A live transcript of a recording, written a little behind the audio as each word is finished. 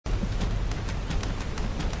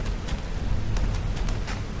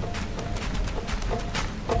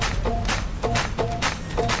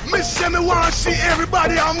me want to see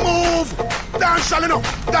everybody a move. Dance all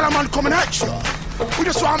enough. That a man coming at you. We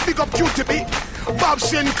just want to pick up QTB. Bob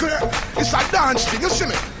Sinclair. It's a dance thing, you see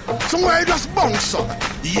me? Somewhere you just bounce up.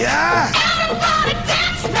 Yeah. Everybody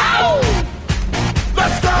dance now.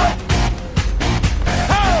 Let's go.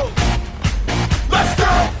 Oh. Let's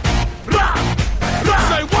go. Rock. Rock.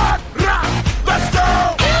 Say what? Rock. Let's go.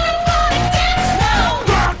 Everybody dance now.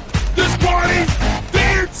 Rock this party.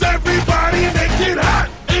 Dance everybody. Make it hot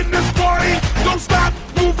in this party. Don't stop.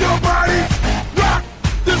 Move your body. Rock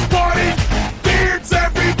this party. Dance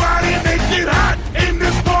everybody. Make it hot in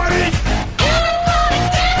this party. Everybody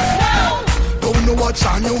dance now. Don't know what's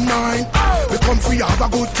on your mind. We come for you, have a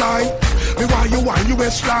good time. Me want you on your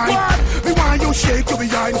waistline. Me want you shake your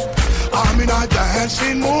behind. I'm in a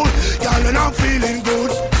dancing mood, y'all, and I'm feeling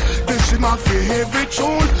good. This is my favorite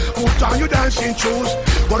tune. Put on your dancing shoes.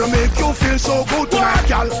 Gonna make you feel so good tonight,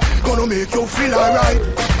 y'all. Gonna make you feel alright.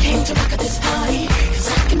 Came to rock at this party,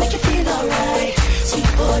 'cause I can make you feel alright.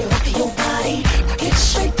 Sweet boy, rock your body, rock it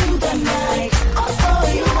straight through the night. Oh,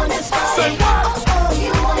 you want this body? Say what? Oh,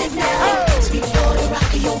 you want it now? Sweet boy,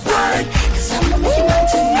 rock your body, 'cause I'm gonna make you mine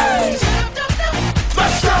tonight.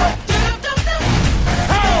 Let's go.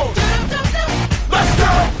 Oh. Let's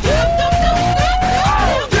go.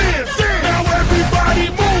 Oh, dance. Now everybody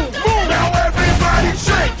move, move. Now everybody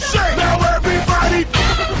shake, shake. Now everybody.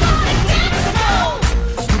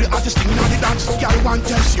 Do the hottest thing on the dance, girl, want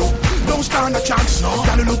test you. Don't stand a chance, no.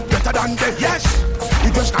 Girl, you look better than them, yes.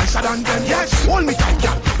 You just nicer than them, yes. Hold me tight,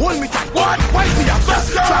 girl, hold me tight. What? Wipe me up, let's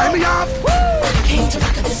go. Try me up. Came to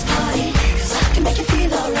rock at this party, 'cause I can make you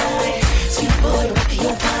feel alright. Sweet boy, rock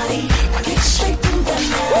your body, rock it straight through the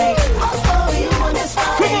night. Oh, you want this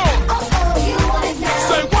body? Come on. Oh, you want it now?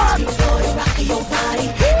 Say what? Sweet boy, rock your body,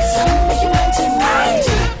 'cause I'm gonna make you mine tonight.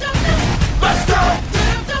 Let's go.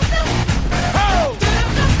 Oh.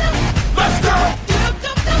 Let's go.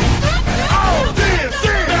 Oh, dance.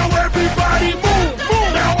 Now everybody move,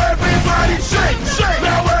 move. Now everybody shake, shake.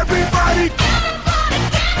 Now everybody.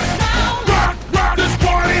 Dance now. Rock, rock this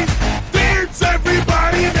party. Dance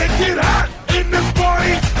everybody. Make it hot in this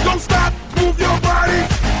party. Don't stop, move your body.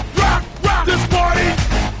 Rock, rock this party.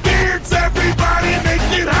 Dance everybody.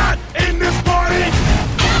 Make it hot in this party.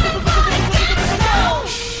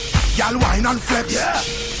 Y'all wine and flex. Yeah.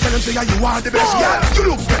 Tell them say you are the best. Yeah. You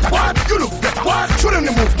look better. What? You look better. What? Show them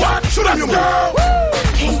the move. What? Show them the move.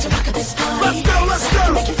 Came to rock at this party. Let's go, let's 'cause I can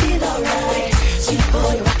go. make you feel alright. Sweet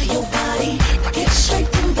boy, rock your body, rock it straight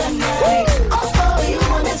through the night. Oh, you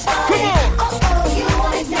want this body? Come on. Oh, you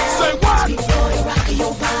want it now? Say what? Sweet boy, rock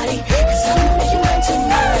your body, 'cause I'm gonna make you mine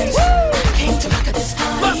tonight. Came to rock at this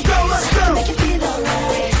party. Let's go, let's 'cause I can go. make you feel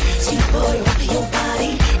alright. Sweet boy, rock your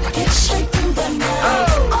body, rock it straight through the night.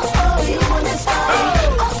 Oh, you want this body?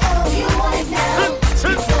 Oh, you want it now?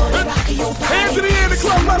 Sweet boy, rock your body. Hands in the air in the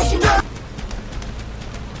club. Let's go.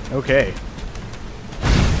 Okay.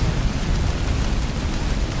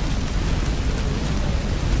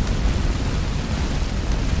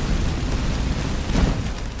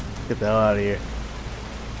 Get the hell out of here.